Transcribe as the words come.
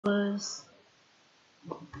viewers.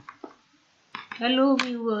 Hello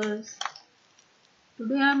viewers.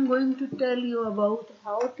 Today I am going to tell you about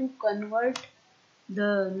how to convert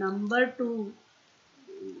the number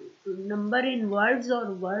in words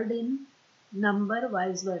or word in number,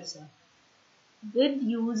 vice versa, with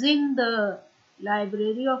using the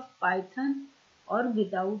library of Python or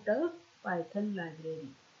without a Python library.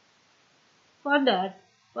 For that,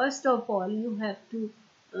 first of all, you have to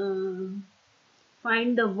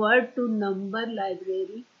find the word to number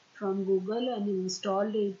library from Google and install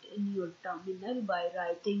it in your terminal by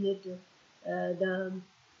writing it the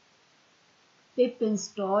pip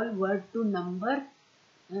install word to number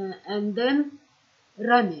and then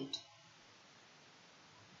run it.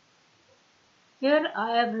 Here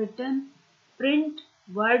I have written print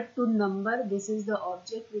word to number. This is the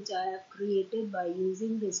object which I have created by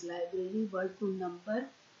using this library word to number,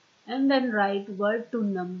 and then write word to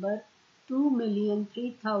number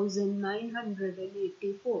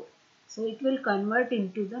 2,003,984. So it will convert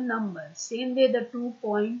into the number. Same way the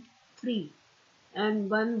 2.3 and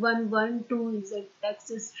 1112 is a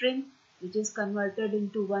text string which is converted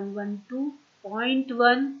into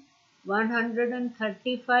 112.1,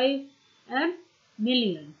 135 and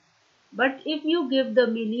million. But if you give the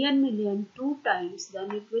million two times,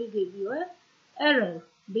 then it will give you an error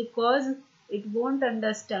because it won't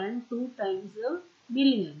understand 2 times a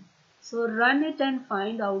million. So run it and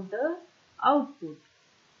find out the output.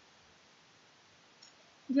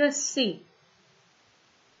 Just see.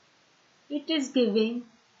 It is giving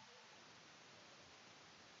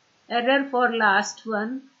error for last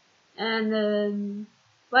one, and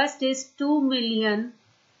first is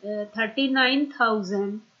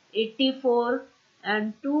 2,039,084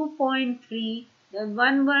 and 2.3, then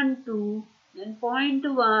 112, then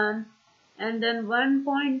 0.1 and then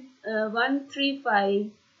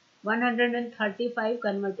 1.135, 135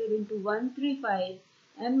 converted into 135,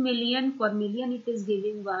 and million. For million it is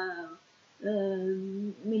giving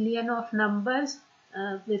million of numbers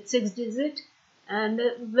with 6 digits, and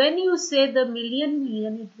when you say the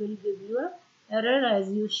million it will give you a error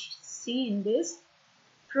as you see in this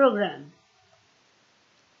program.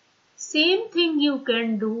 Same thing you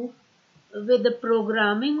can do with the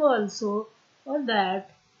programming also. For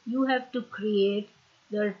that you have to create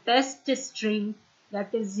the test string,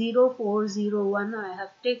 that is 0401 I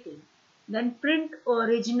have taken. Then print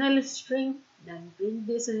original string, then print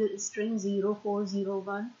this string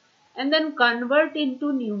 0401, and then convert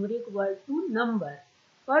into numeric word to number.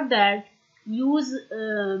 For that use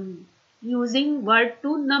using word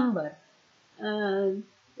to number,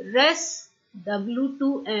 res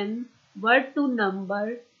w2n word to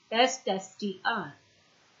number test str.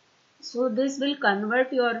 So this will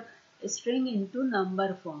convert your string into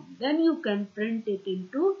number form. Then you can print it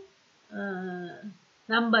into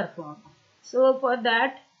number form. So for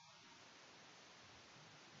that,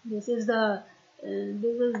 this is the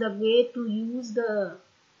way to use the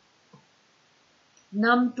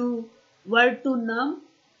num to word to num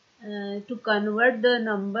to convert the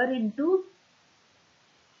number into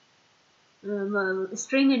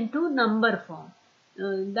string into number form.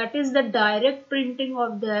 That is the direct printing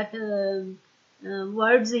of that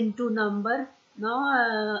words into number. Now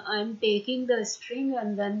I am taking the string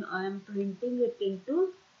and then I am printing it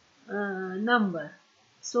into number.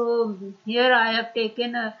 So here I have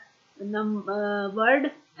taken a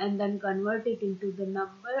word and then convert it into the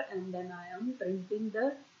number, and then I am printing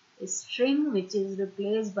the string which is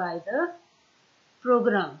replaced by the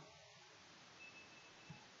program.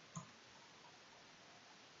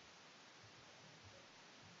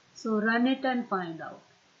 So run it and find out.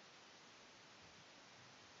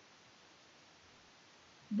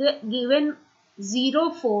 The given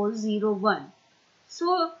 0401.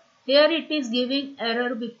 So here it is giving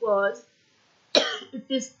error because it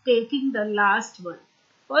is taking the last one.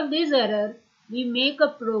 For this error, we make a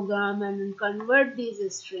program and convert this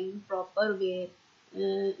string proper way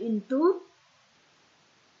into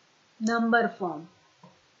number form.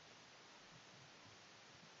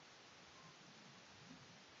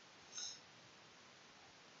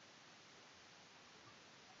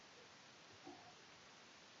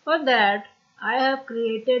 For that, I have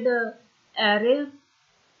created a array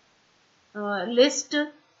list.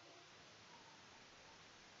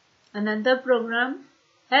 Another program,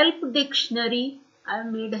 help dictionary. I have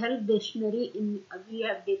made help dictionary. We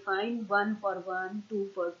have defined 1 for 1, 2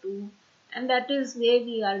 for 2, and that is where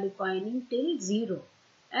we are defining till 0.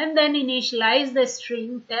 And then initialize the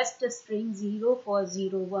string, test string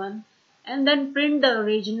 0401, and then print the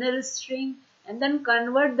original string, and then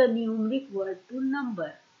convert the numeric word to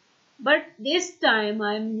number. But this time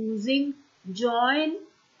I am using join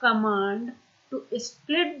command to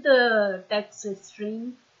split the text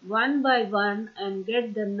string one by one and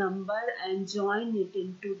get the number and join it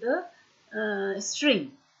into the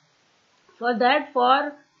string. For that,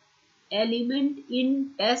 for element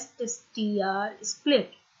in teststr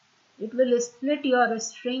split, it will split your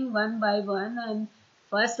string one by one, and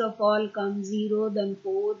first of all comes 0, then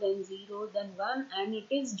 4, then 0, then 1, and it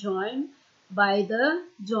is joined by the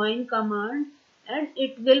join command, and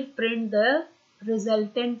it will print the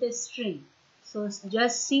resultant string. So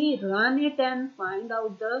just see, run it and find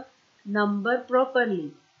out the number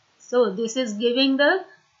properly. So this is giving the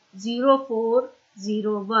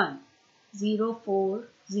 0401,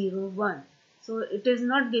 0401. So it is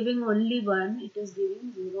not giving only 1, it is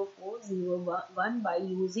giving 0401 by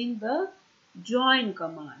using the join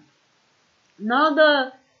command. Now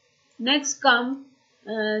the next come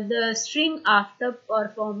the string after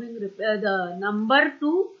performing the number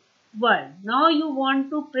to word. Now you want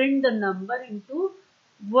to print the number into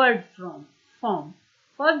word form.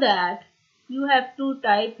 For that, you have to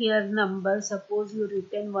type here number. Suppose you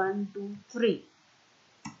written 1, 2, 3.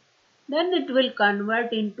 Then it will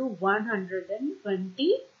convert into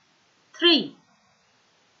 123.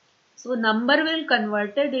 So number will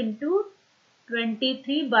converted into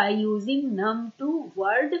 23 by using num2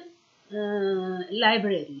 word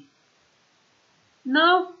library.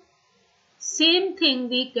 Now same thing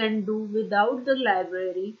we can do without the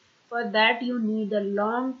library. For that you need a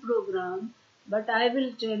long program, but I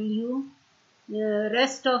will tell you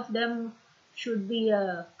rest of them should be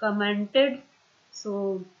commented.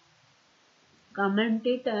 So comment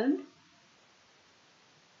it and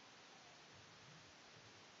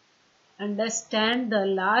understand the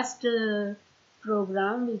last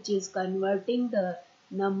program, which is converting the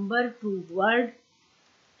number to word,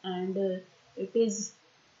 and it is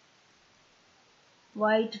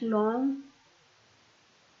quite long.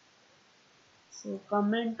 So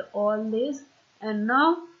comment all this, and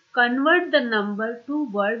now convert the number to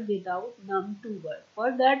word without num2 word.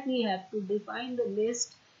 For that we have to define the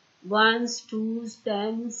list ones, twos,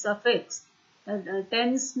 tens, suffix.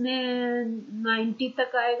 Tens में 90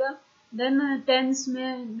 तक आएगा, then tens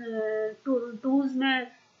में twos में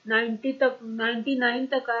 90 तक 99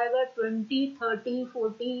 तक आएगा, 20, 30,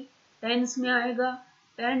 40 tens में आएगा,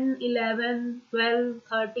 10, 11, 12,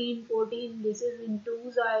 13, 14 this is in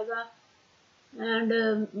twos आएगा, and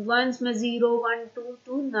ones में 0, 1, 2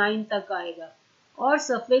 to 9 तक आएगा, और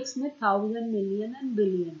suffix में 1000, million and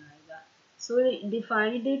billion आएगा. So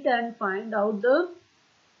define it and find out the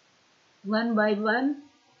one by one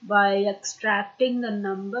by extracting the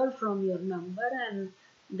number from your number and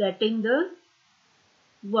getting the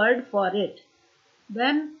word for it.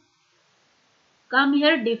 Then come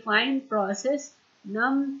here, define process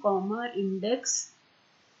num comma index.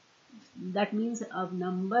 That means a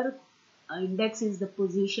number, index is the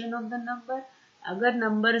position of the number. अगर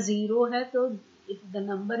number 0 है तो if the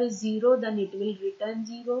number is 0 then it will return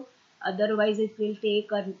 0. Otherwise it will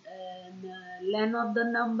take a len of the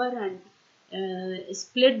number and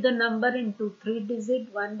split the number into 3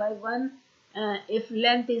 digits one by one. If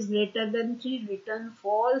length is greater than 3, return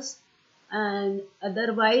false, and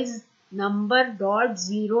otherwise number dot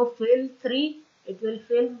 0 fill 3, it will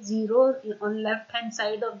fill 0 on left hand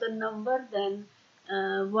side of the number. Then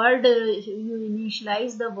word you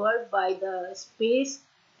initialize the word by the space,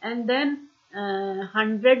 and then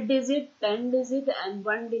 100 digit, 10 digit and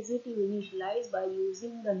 1 digit you initialize by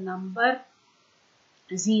using the number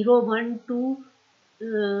 0, 1, 2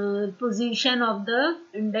 position of the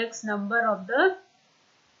index number of the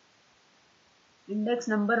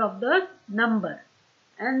number,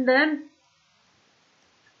 and then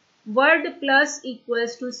word plus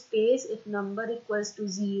equals to space. If number equals to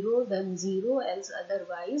 0 then 0, else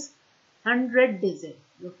otherwise 100 digit.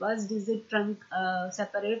 The first digit trunk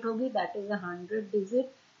separate होगी, that is 100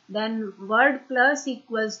 digit. Then word plus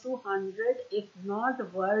equals to 100, if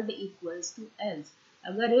not word equals to else.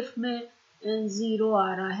 अगर if में 0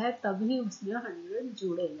 आ रहा है तभी उसमें 100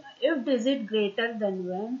 जुड़ेगा. If digit greater than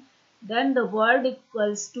 1, then the word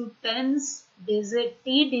equals to tens digit,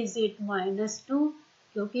 t digit minus 2,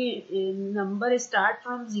 क्योंकि number start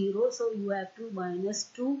from 0, so you have to minus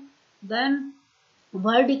 2. Then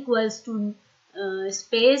word equals to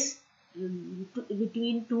space,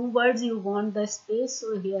 between two words you want the space,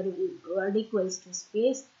 so here word equals to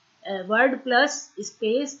space, word plus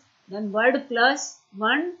space, then word plus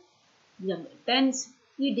 1. जब tense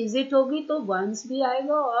की digit होगी तो once भी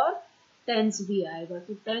आएगा और tense भी आएगा,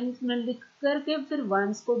 तो टेंस में लिख करके फिर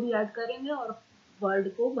वंस को भी ऐड करेंगे और वर्ड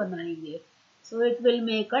को बनाएंगे. So it will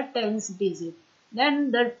make a tens digit.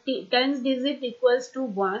 Then the tens digit equals to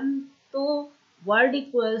 1, तो word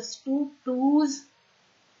equals to twos,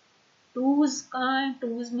 twos कहाँ है,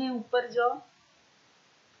 टूज में ऊपर जाओ,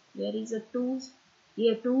 वेयर इज अ टूज,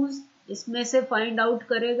 ये टूज, इसमें से फाइंड आउट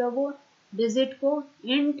करेगा वो डिजिट को,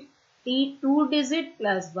 int T 2 digit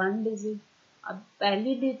plus 1 digit. अब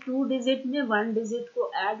पहली 2 डिजिट में 1 डिजिट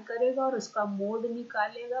को ऐड करेगा और उसका मोड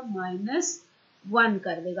निकालेगा, -1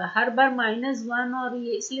 कर देगा। हर बार -1, और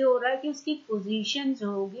ये इसलिए हो रहा है कि उसकी पोजीशन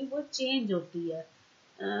जो होगी वो चेंज होती है,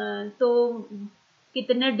 तो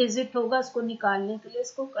कितने डिजिट होगा उसको निकालने के लिए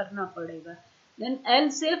इसको करना पड़ेगा। Then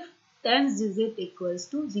else if 10 digit equals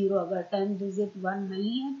to 0, अगर 10 डिजिट 1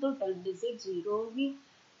 नहीं है तो 10 डिजिट 0 होगी।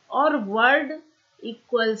 और word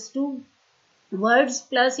equals two words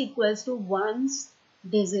plus equals to ones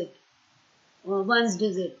digit, ones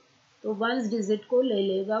digit, तो वंस डिजिट को ले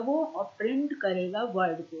लेगा वो और प्रिंट करेगा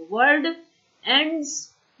वर्ड को। Word ends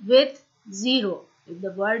with 0, if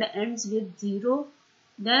the word ends with 0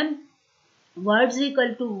 than words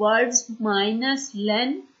equal two words minus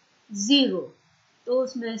लेन 0, तो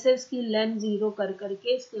उसमें से इसकी लेन 0 कर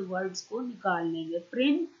करके इसके वर्ड्स को निकाल लेंगे,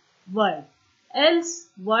 print word. Else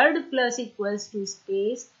word plus equals to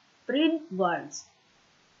space print words.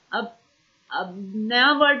 अब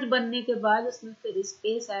नया वर्ड बनने के बाद उसमें फिर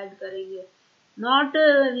स्पेस ऐड करेंगे। Not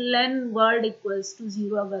lane word equals to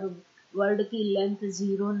 0, अगर वर्ड की लेंथ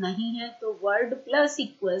 0 नहीं है तो word plus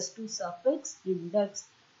equals to suffix index.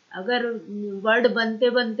 अगर वर्ड बनते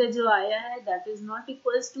बनते जो आया है that is not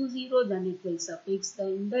equals to 0, then it will suffix the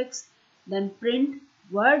index, then print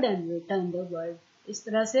word and return the word. इस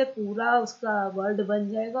तरह से पूरा उसका वर्ड बन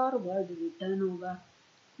जाएगा और वर्ड रिटर्न होगा।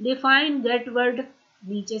 डिफाइन गेट वर्ड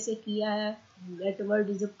नीचे से किया है, गेट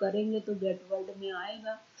वर्ड जब करेंगे तो गेट वर्ड में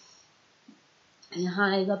आएगा, यहाँ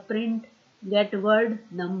आएगा प्रिंट गेट वर्ड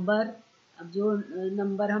नंबर। अब जो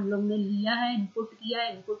नंबर हम लोग ने लिया है, इनपुट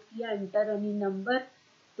किया एंटर एनी नंबर,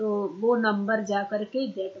 तो वो नंबर जा करके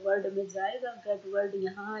गेट वर्ड में जाएगा। गेट वर्ड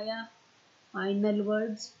यहाँ आया, फाइनल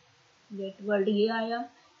वर्ड्स गेट वर्ड ये आया,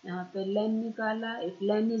 यहाँ पे लेन निकाला। If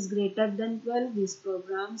lane is greater than 12 this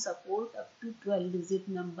programme support up to 12 digit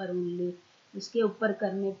number only, उसके ऊपर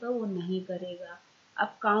करने पर वो नहीं करेगा।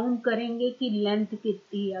 अब काउंट करेंगे कि लेंथ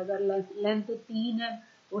कितनी है, अगर लेंथ 3 है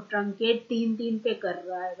वो ट्रंकेट 3 पे कर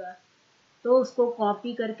रहा है, तो उसको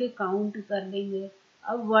कॉपी करके काउंट कर लेंगे।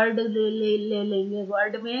 अब वर्ड ले लेंगे,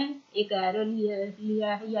 वर्ड में एक एरे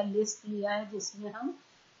लिया है या लिस्ट लिया है जिसमें हम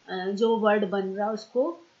जो वर्ड बन रहा है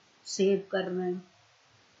उसको सेव कर रहे हैं।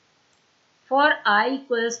 For I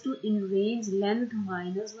equals to in range length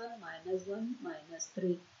 -1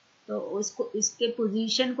 -3, तो उसको इसके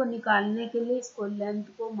पोजीशन को निकालने के लिए इसको लेंथ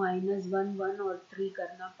को -1 1 और 3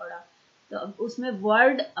 करना पड़ा। तो अब उसमें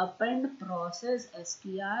word append process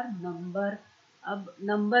str number, अब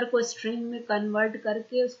नंबर को स्ट्रिंग में कन्वर्ट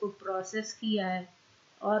करके उसको प्रोसेस किया है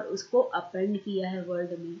और उसको अपेंड किया है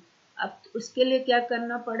वर्ड में। अब उसके लिए क्या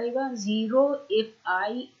करना पड़ेगा, 0 इफ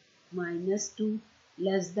i -2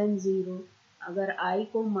 लेस देन 0, अगर i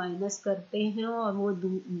को माइनस करते हैं और वो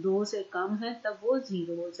 2 से कम है तब वो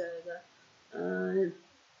 0 हो जाएगा।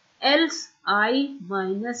 एल्स i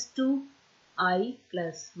 -2 i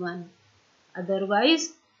 +1, अदरवाइज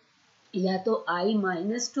या तो i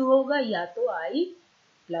 -2 होगा या तो i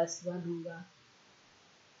 +1 होगा।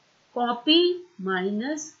 कॉपी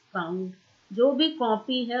माइनस काउंट, जो भी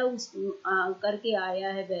कॉपी है उस करके आया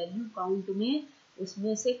है वैल्यू काउंट में,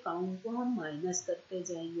 उसमें से काउंट को हम माइनस करते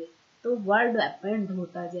जाएंगे तो वर्ड अपेंड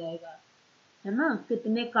होता जाएगा, है ना,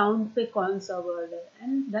 कितने काउंट पे कौन सा वर्ड है।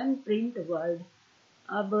 And then print word.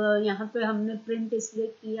 अब यहाँ पे हमने प्रिंट इसलिए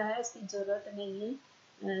किया है, इसकी जरूरत नहीं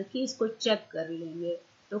है कि इसको चेक कर लेंगे।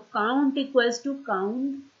 तो काउंट इक्वल्स टू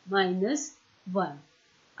काउंट -1,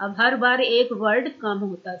 अब हर बार एक वर्ड कम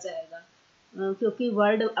होता जाएगा क्योंकि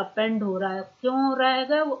वर्ड अपेंड हो रहा है, क्यों हो रहा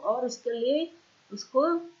है, और उसके लिए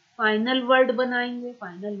उसको फाइनल वर्ड बनाएंगे।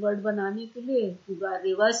 फाइनल वर्ड बनाने के लिए पूरा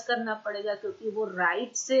रिवर्स करना पड़ेगा क्योंकि वो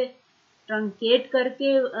राइट से ट्रंकेट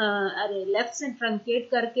करके लेफ्ट से ट्रंकेट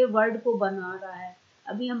करके वर्ड को बना रहा है।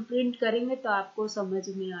 अभी हम प्रिंट करेंगे तो आपको समझ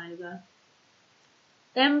में आएगा।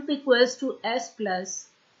 temp equals to s plus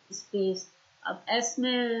space, अब s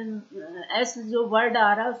में s जो वर्ड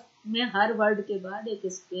आ रहा है उसमें हर वर्ड के बाद एक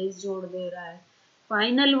स्पेस जोड़ दे रहा है।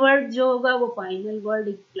 फाइनल वर्ड जो होगा वो फाइनल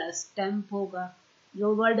वर्ड प्लस temp होगा,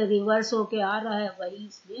 जो वर्ड रिवर्स होके आ रहा है वही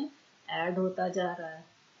इसमें ऐड होता जा रहा है।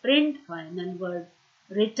 Print final word,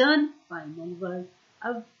 return final word,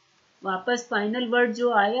 अब वापस फाइनल वर्ड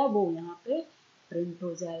जो आया वो यहाँ पे प्रिंट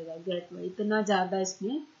हो जाएगा। गेट में इतना ज़्यादा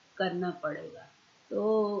इसमें करना पड़ेगा।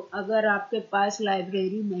 तो अगर आपके पास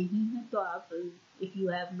लाइब्रेरी नहीं है तो आप, if you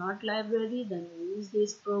have not library then use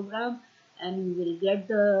this programme and you will get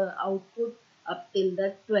the output up till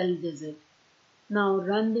the 12 digit. Now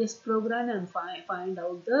run this program and find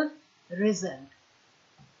out the result.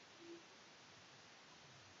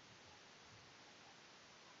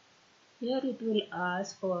 Here it will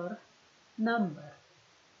ask for number.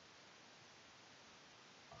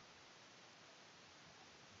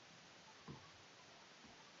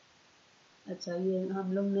 अच्छा, ये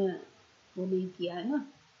हम लोग ने वो नहीं किया है ना,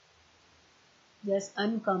 just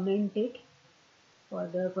uncomment it for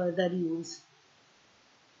the further use.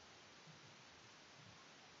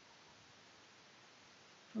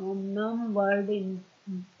 From num word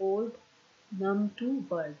import num to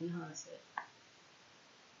word, यहाँ से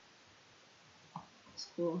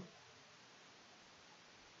इसको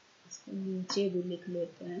नीचे भी लिख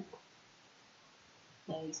लेते हैं,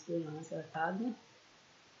 या इसको यहाँ से हटा दें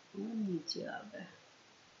और नीचे आ गए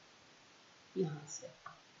यहाँ से.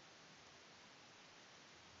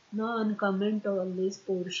 Now uncomment all this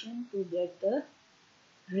portion to get the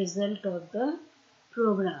result of the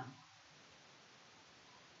program.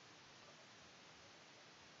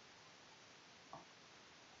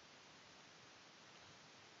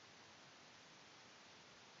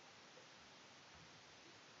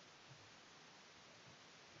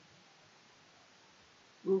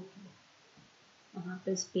 Okay, वहाँ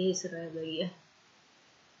पे स्पेस रह गई है,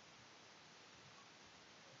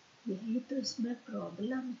 यही तो इसमें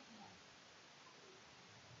प्रॉब्लम है.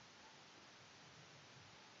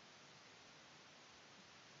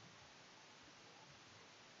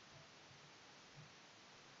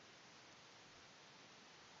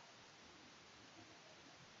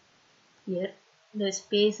 Here the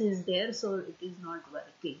space is there, so it is not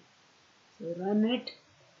working. So run it.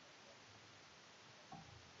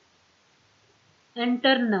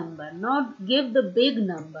 Enter number. Now give the big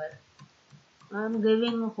number. I am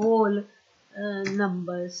giving whole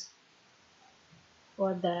numbers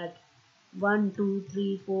for that. 1, 2,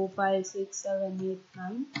 3, 4, 5, 6, 7, 8,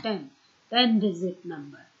 9, 10. 10-digit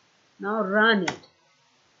number. Now run it.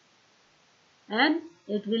 And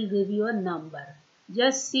it will give you a number.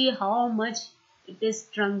 Just see how much it is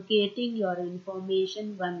truncating your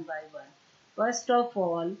information one by one. First of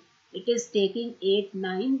all, it is taking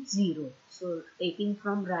 890. So taking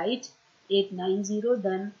from right 890,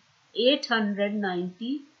 then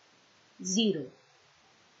 890.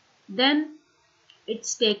 Then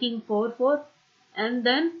it's taking 44 and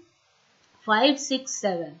then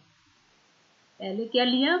 567. पहले क्या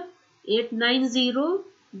लिया 890,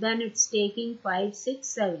 then it's taking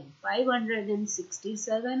 567,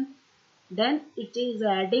 567, then it is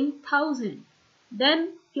adding 1000.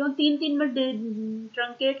 Then क्यों तीन में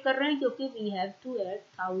truncate कर रहे हैं, क्योंकि we have to add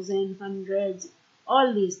 1000, hundreds,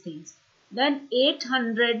 all these things. Then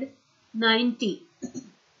 890.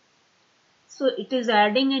 So it is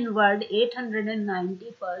adding in word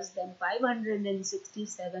 890 first, then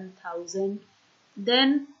 567,000,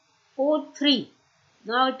 then 43.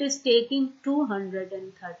 Now it is taking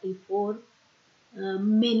 234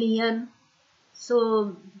 million.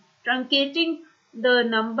 So truncating the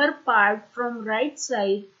number part from right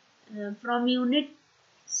side, from unit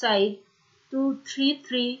side to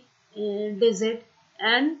 3 digit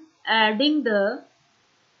and adding the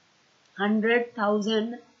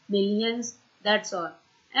 100,000 millions, that's all.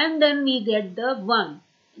 And then we get the 1.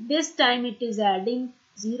 This time it is adding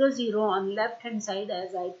 00 on left hand side,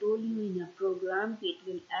 as I told you in a program. It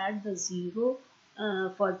will add the 0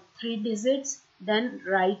 for 3 digits, then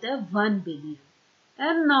write a 1 billion.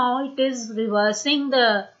 And now it is reversing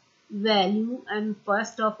the value, and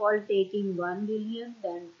first of all taking 1 billion,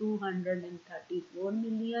 then 234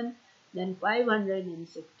 million, then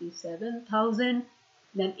 567,000,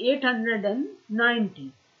 then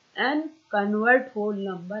 890, and convert whole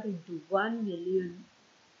number into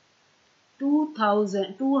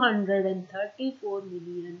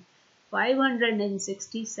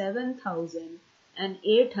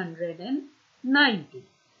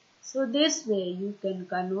So this way you can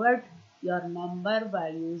convert your number by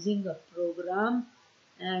using a program,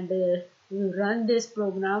 and you run this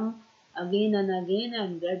program again and again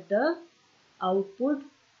and get the output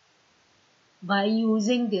by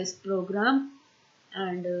using this program.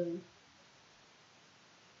 And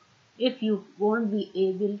if you won't be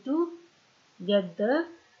able to get the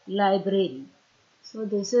library. So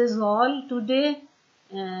this is all today.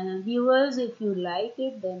 Viewers, if you like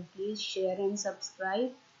it, then please share and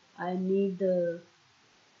subscribe. I need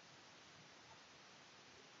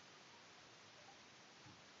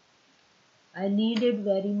it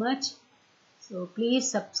very much, so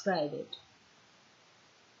please subscribe it.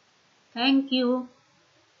 Thank you.